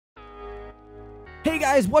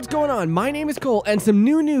guys, what's going on? My name is Cole, and some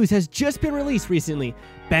new news has just been released recently.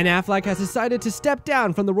 Ben Affleck has decided to step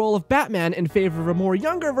down from the role of Batman in favor of a more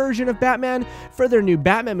younger version of Batman for their new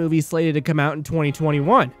Batman movie slated to come out in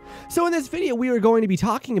 2021. So in this video, we are going to be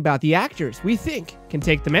talking about the actors we think can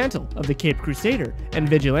take the mantle of the Caped Crusader and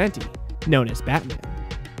Vigilante, known as Batman.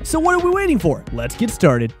 So what are we waiting for? Let's get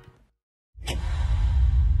started.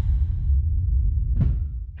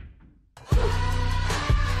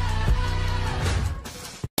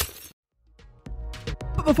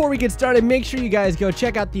 But before we get started, make sure you guys go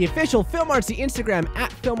check out the official FilmArtsy Instagram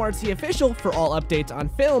at FilmArtsyOfficial for all updates on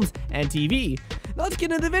films and TV. Now let's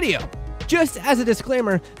get into the video. Just as a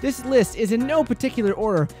disclaimer, this list is in no particular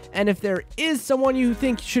order, and if there is someone you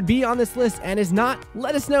think should be on this list and is not,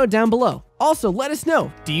 let us know down below. Also, let us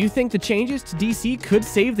know, do you think the changes to DC could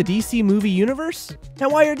save the DC movie universe?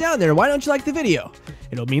 And while you're down there, why don't you like the video?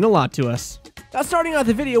 It'll mean a lot to us. Now, starting off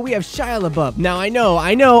the video, we have Shia LaBeouf. Now, I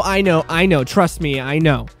know, trust me, I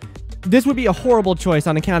know. This would be a horrible choice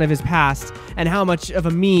on account of his past and how much of a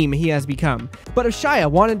meme he has become. But if Shia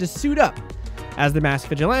wanted to suit up as the masked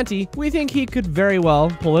vigilante, we think he could very well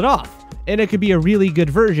pull it off. And it could be a really good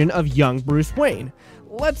version of young Bruce Wayne.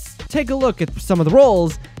 Let's take a look at some of the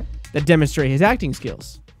roles that demonstrate his acting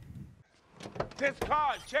skills. This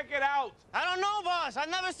card, check it out. I don't know, boss. I've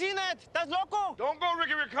never seen that. That's loco. Don't go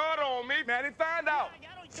Ricky Ricardo on me, man. He find out.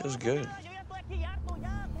 Feels good.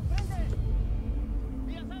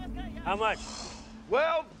 How much?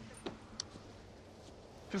 Well,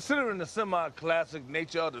 considering the semi-classic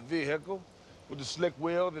nature of the vehicle, with the slick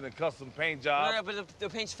wheels and the custom paint job. Yeah, but the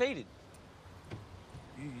paint's faded.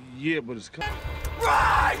 Yeah, but it's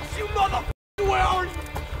Right, you motherfucker!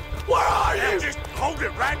 Where are you? Just hold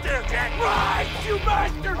it right there, Jack. Right, you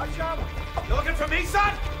bastard! Watch out. You looking for me,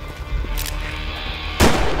 son?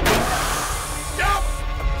 Stop!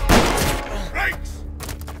 Brakes!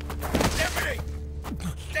 Everything!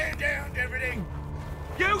 Stand down, everything!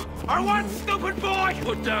 You are one stupid boy!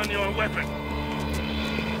 Put down your weapon.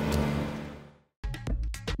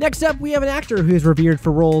 Next up, we have an actor who is revered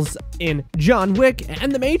for roles in John Wick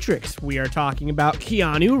and The Matrix. We are talking about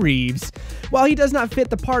Keanu Reeves. While he does not fit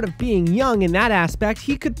the part of being young in that aspect,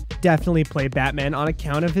 he could definitely play Batman on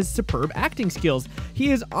account of his superb acting skills. He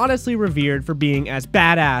is honestly revered for being as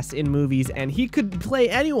badass in movies, and he could play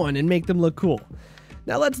anyone and make them look cool.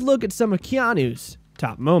 Now let's look at some of Keanu's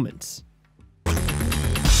top moments.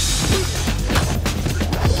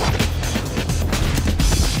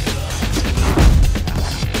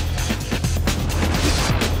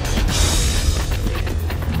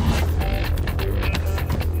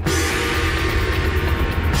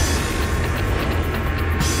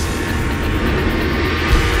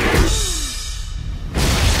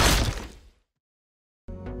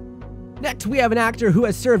 Next, we have an actor who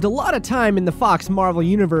has served a lot of time in the Fox Marvel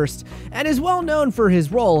Universe and is well known for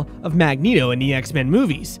his role of Magneto in the X-Men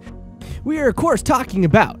movies. We are of course talking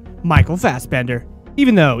about Michael Fassbender,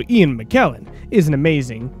 even though Ian McKellen is an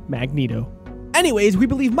amazing Magneto. Anyways, we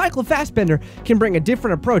believe Michael Fassbender can bring a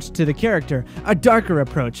different approach to the character, a darker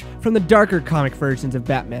approach from the darker comic versions of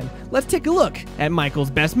Batman. Let's take a look at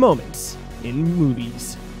Michael's best moments in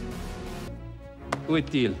movies. Où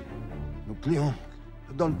est-il? Nos clients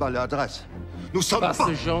ne donnent pas l'adresse. Nous sommes Pas pas...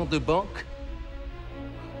 ce genre de banque?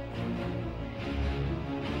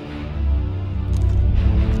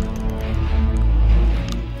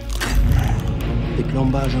 Des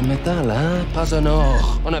plombages en métal, hein? Pas en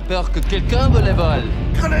or. On a peur que quelqu'un me les vole.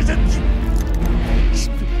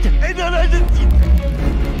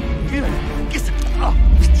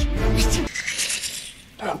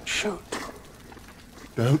 Don't shoot.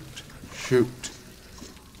 Don't shoot.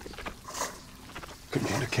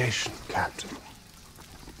 Communication, Captain.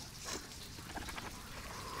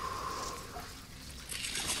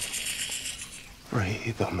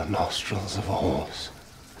 Breathe on the nostrils of a horse,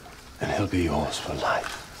 and he'll be yours for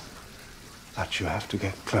life. But you have to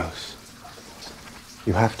get close.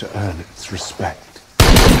 You have to earn its respect.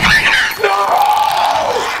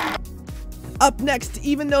 Up next,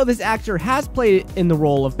 even though this actor has played in the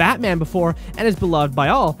role of Batman before and is beloved by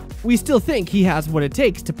all, we still think he has what it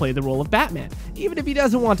takes to play the role of Batman, even if he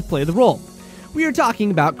doesn't want to play the role. We are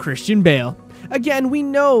talking about Christian Bale. Again, we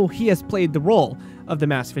know he has played the role of the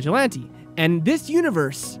masked vigilante, and this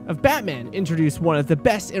universe of Batman introduced one of the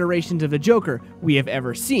best iterations of the Joker we have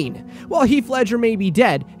ever seen. While Heath Ledger may be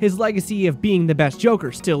dead, his legacy of being the best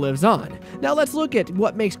Joker still lives on. Now let's look at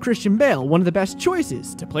what makes Christian Bale one of the best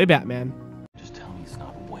choices to play Batman. Just tell me it's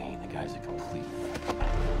not Wayne. The guy's a complete...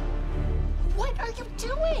 What are you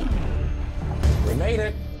doing? We made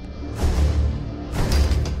it.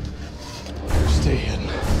 Stay in.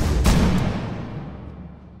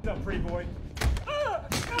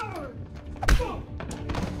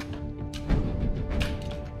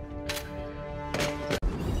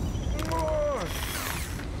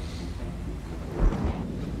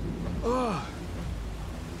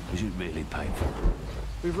 Is it really painful?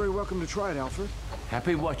 You're very welcome to try it, Alfred.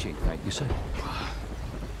 Happy watching, thank you, sir.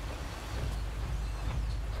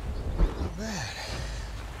 Not bad.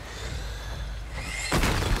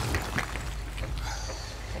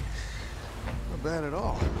 Not bad at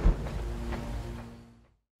all.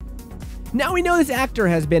 Now we know this actor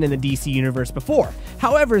has been in the DC universe before.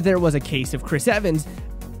 However, there was a case of Chris Evans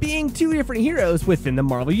being two different heroes within the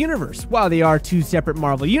Marvel Universe. While they are two separate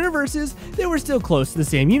Marvel universes, they were still close to the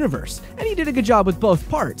same universe, and he did a good job with both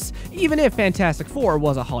parts, even if Fantastic Four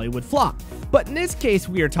was a Hollywood flop. But in this case,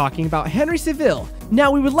 we are talking about Henry Cavill. Now,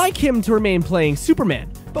 we would like him to remain playing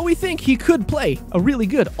Superman, but we think he could play a really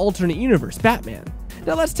good alternate universe Batman.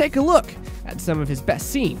 Now let's take a look at some of his best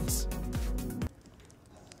scenes.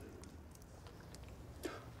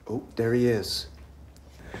 Oh, there he is.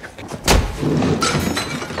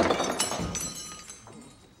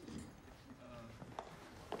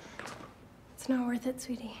 It's not worth it,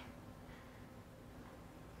 sweetie.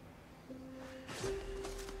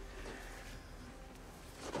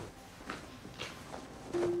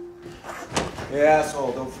 Hey,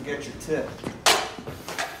 asshole, don't forget your tip.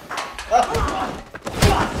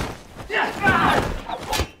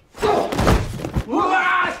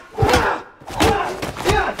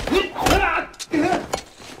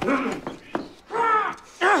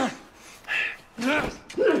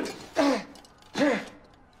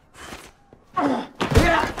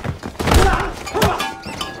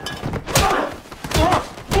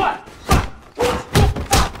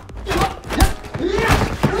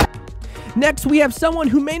 Next, we have someone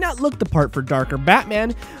who may not look the part for darker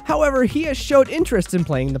Batman. However, he has showed interest in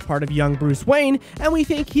playing the part of young Bruce Wayne, and we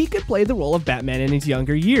think he could play the role of Batman in his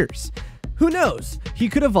younger years. Who knows? He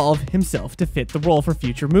could evolve himself to fit the role for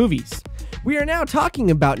future movies. We are now talking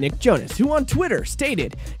about Nick Jonas, who on Twitter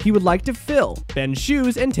stated he would like to fill Ben's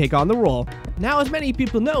shoes and take on the role. Now, as many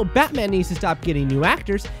people know, Batman needs to stop getting new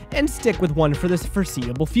actors and stick with one for the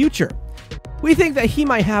foreseeable future. We think that he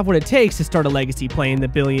might have what it takes to start a legacy playing the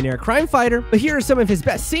billionaire crime fighter, but here are some of his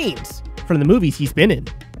best scenes from the movies he's been in.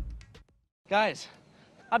 Guys,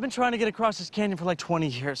 I've been trying to get across this canyon for like 20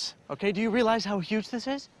 years, okay? Do you realize how huge this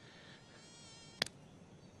is?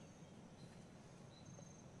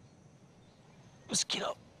 Let's get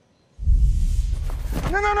up.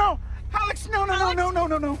 No, no, no! Alex, no, no, no, no, no,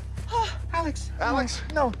 no, no. Alex. Alex.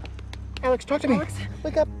 No. Alex, talk to me. Alex?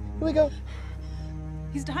 Wake up. Here we go.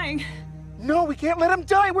 He's dying. No, we can't let him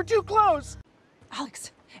die. We're too close.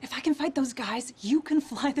 Alex, if I can fight those guys, you can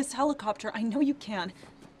fly this helicopter. I know you can.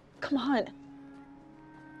 Come on.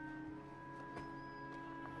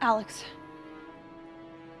 Alex,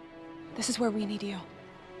 this is where we need you.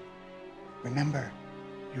 Remember,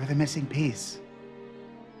 you're the missing piece.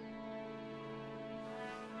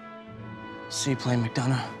 Seaplane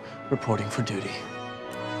McDonough, reporting for duty.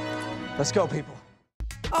 Let's go, people.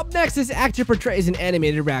 Up next, this actor portrays an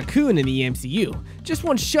animated raccoon in the MCU. Just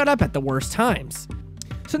won't shut up at the worst times.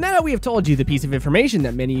 So now that we have told you the piece of information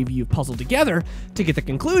that many of you have puzzled together to get the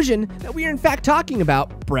conclusion that we are in fact talking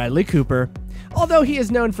about Bradley Cooper. Although he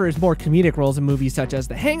is known for his more comedic roles in movies such as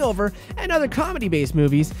The Hangover and other comedy-based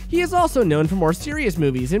movies, he is also known for more serious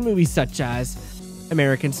movies in movies such as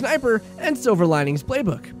American Sniper and Silver Linings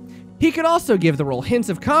Playbook. He could also give the role hints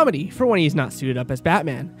of comedy for when he's not suited up as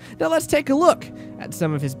Batman. Now let's take a look at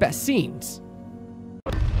some of his best scenes.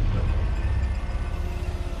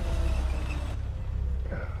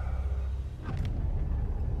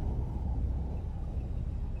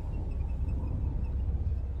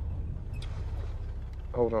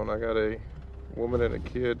 Hold on, I got a woman and a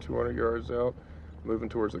kid 200 yards out, moving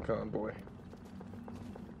towards the convoy.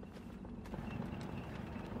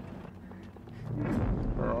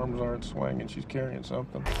 Her arms aren't swinging, she's carrying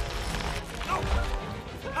something. No!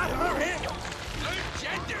 Not her hand! Good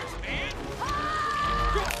genders, man!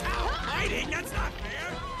 You're out hiding! That's not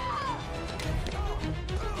fair!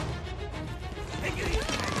 Take it easy!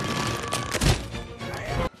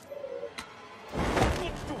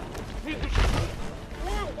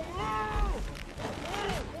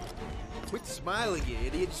 Quit smiling, you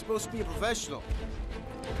idiot. You're supposed to be a professional.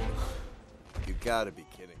 You gotta be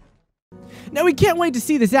kidding. Now we can't wait to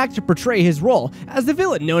see this actor portray his role as the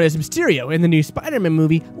villain known as Mysterio in the new Spider-Man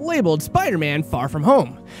movie labeled Spider-Man Far From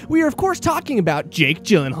Home. We are of course talking about Jake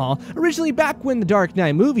Gyllenhaal. Originally, back when the Dark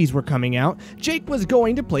Knight movies were coming out, Jake was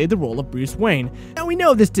going to play the role of Bruce Wayne. Now we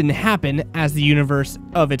know this didn't happen, as the universe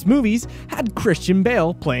of its movies had Christian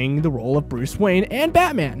Bale playing the role of Bruce Wayne and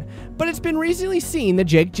Batman. But it's been recently seen that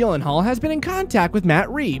Jake Gyllenhaal has been in contact with Matt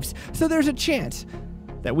Reeves, so there's a chance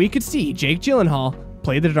that we could see Jake Gyllenhaal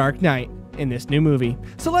play the Dark Knight in this new movie.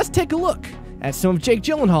 So let's take a look at some of Jake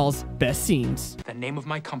Gyllenhaal's best scenes. The name of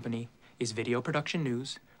my company is Video Production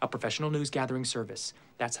News, a professional news gathering service.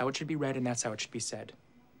 That's how it should be read and that's how it should be said.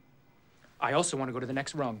 I also want to go to the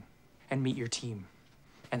next rung and meet your team,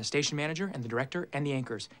 and the station manager and the director and the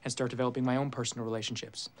anchors, and start developing my own personal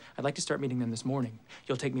relationships. I'd like to start meeting them this morning.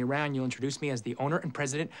 You'll take me around, you'll introduce me as the owner and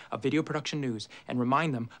president of Video Production News, and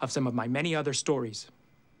remind them of some of my many other stories.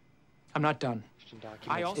 I'm not done.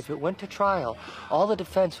 If it went to trial, all the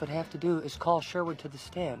defense would have to do is call Sherwood to the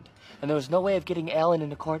stand. And there was no way of getting Alan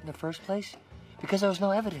into court in the first place, because there was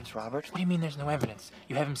no evidence, Robert. What do you mean there's no evidence?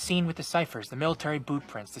 You have him seen with the ciphers, the military boot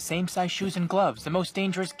prints, the same size shoes and gloves, the most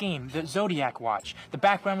dangerous game, the Zodiac watch, the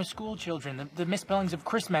background of school children, the misspellings of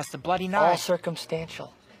Christmas, the bloody knife. All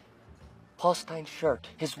circumstantial. Paul Stein's shirt,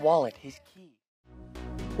 his wallet, his key.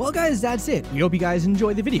 Well guys, that's it. We hope you guys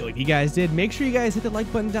enjoyed the video. If you guys did, make sure you guys hit the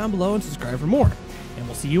like button down below and subscribe for more. And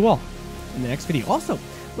we'll see you all in the next video. Also,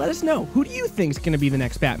 let us know, who do you think is going to be the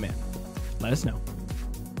next Batman? Let us know.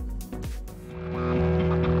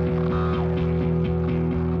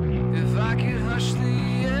 If I could hush the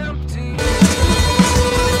empty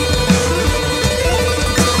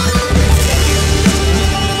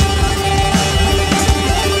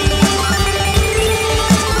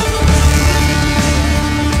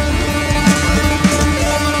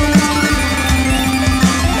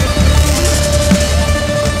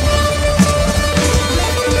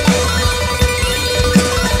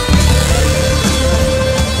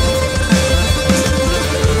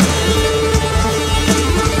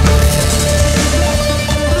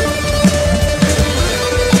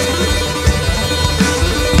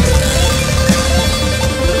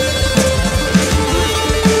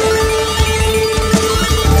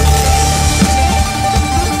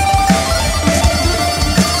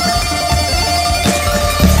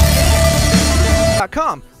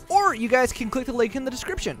or you guys can click the link in the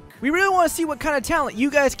description. We really want to see what kind of talent you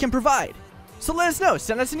guys can provide. So let us know,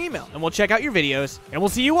 send us an email, and we'll check out your videos, and we'll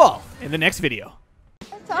see you all in the next video.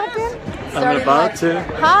 Talking? I'm about to.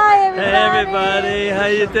 Hi, everybody. Hey, everybody. How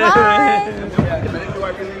you doing?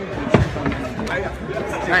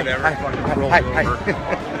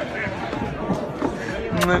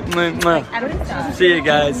 Hi. See you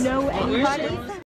guys.